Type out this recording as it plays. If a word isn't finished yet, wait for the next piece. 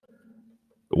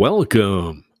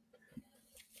Welcome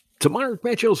to Mark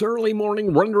Mitchell's Early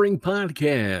Morning Rendering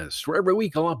Podcast, where every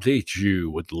week I'll update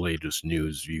you with the latest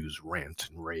news, views, rants,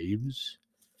 and raves.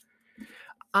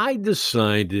 I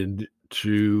decided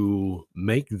to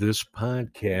make this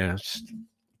podcast.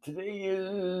 Today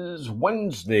is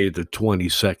Wednesday, the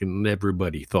 22nd, and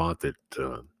everybody thought that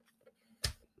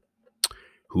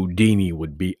Trumpini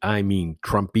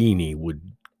would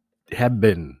have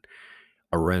been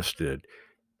arrested.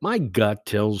 My gut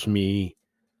tells me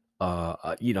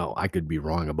I could be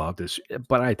wrong about this,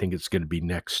 but I think it's going to be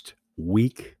next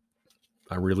week.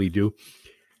 I really do.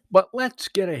 But let's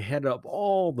get ahead of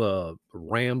all the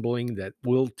rambling that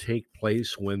will take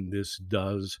place when this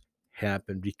does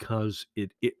happen, because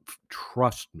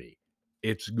trust me,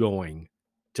 it's going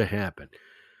to happen.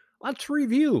 Let's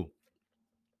review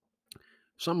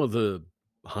some of the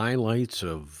highlights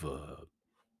of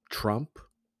Trump.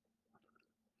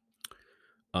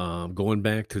 Going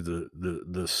back to the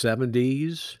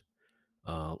 70s.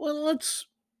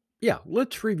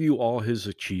 Let's review all his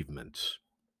achievements.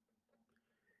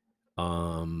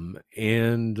 And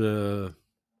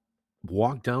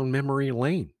walk down memory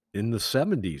lane. In the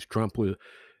 70s, Trump was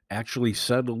actually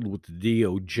settled with the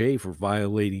DOJ for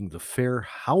violating the Fair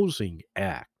Housing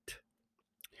Act.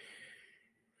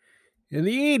 In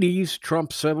the 80s,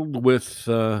 Trump settled with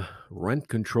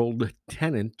rent-controlled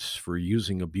tenants for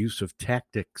using abusive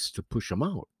tactics to push them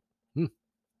out.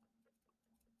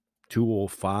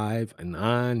 2005 and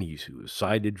on, he was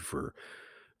cited for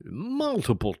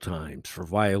multiple times for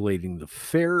violating the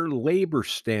Fair Labor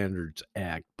Standards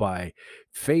Act by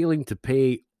failing to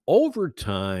pay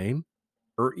overtime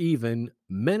or even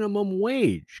minimum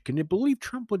wage. Can you believe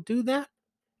Trump would do that?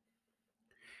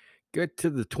 Get to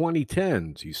the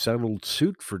 2010s. He settled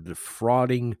suit for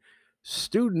defrauding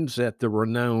students at the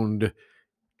renowned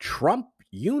Trump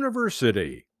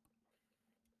University.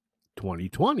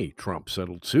 2020, Trump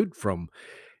settled suit from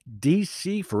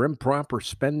D.C. for improper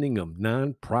spending of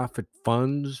nonprofit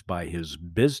funds by his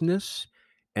business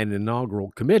and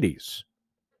inaugural committees.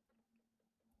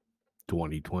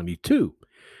 2022,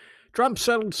 Trump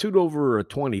settled suit over a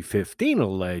 2015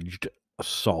 alleged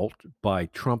assault by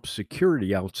Trump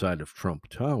security outside of Trump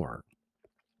Tower.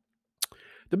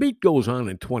 The beat goes on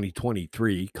in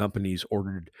 2023. Companies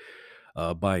ordered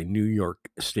by New York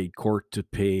State Court to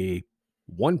pay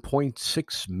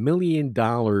 $1.6 million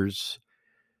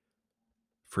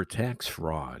for tax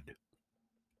fraud.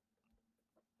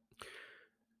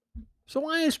 So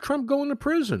why is Trump going to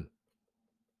prison?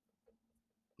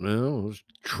 Well, it's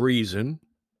treason,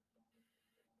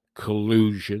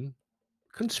 collusion,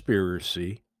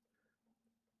 conspiracy,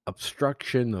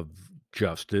 obstruction of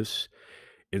justice,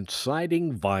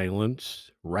 inciting violence,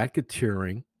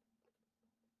 racketeering,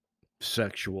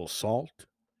 sexual assault,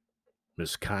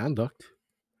 misconduct,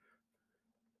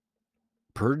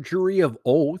 perjury of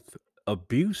oath,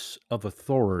 abuse of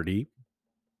authority,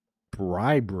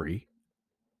 bribery,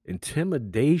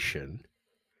 intimidation,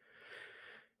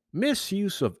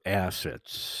 misuse of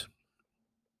assets,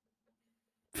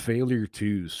 failure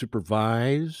to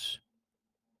supervise,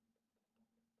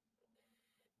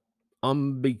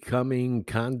 unbecoming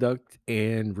conduct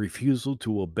and refusal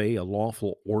to obey a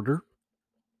lawful order,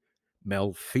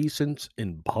 malfeasance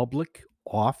in public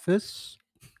office.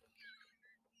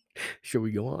 Shall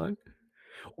we go on?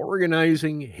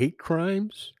 Organizing hate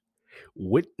crimes,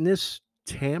 witness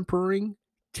tampering,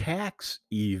 tax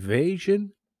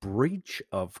evasion, breach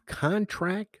of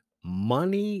contract,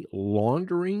 money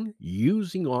laundering,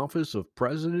 using office of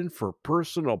president for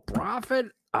personal profit.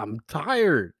 I'm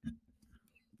tired.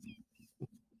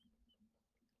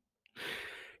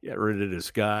 Get rid of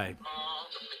this guy.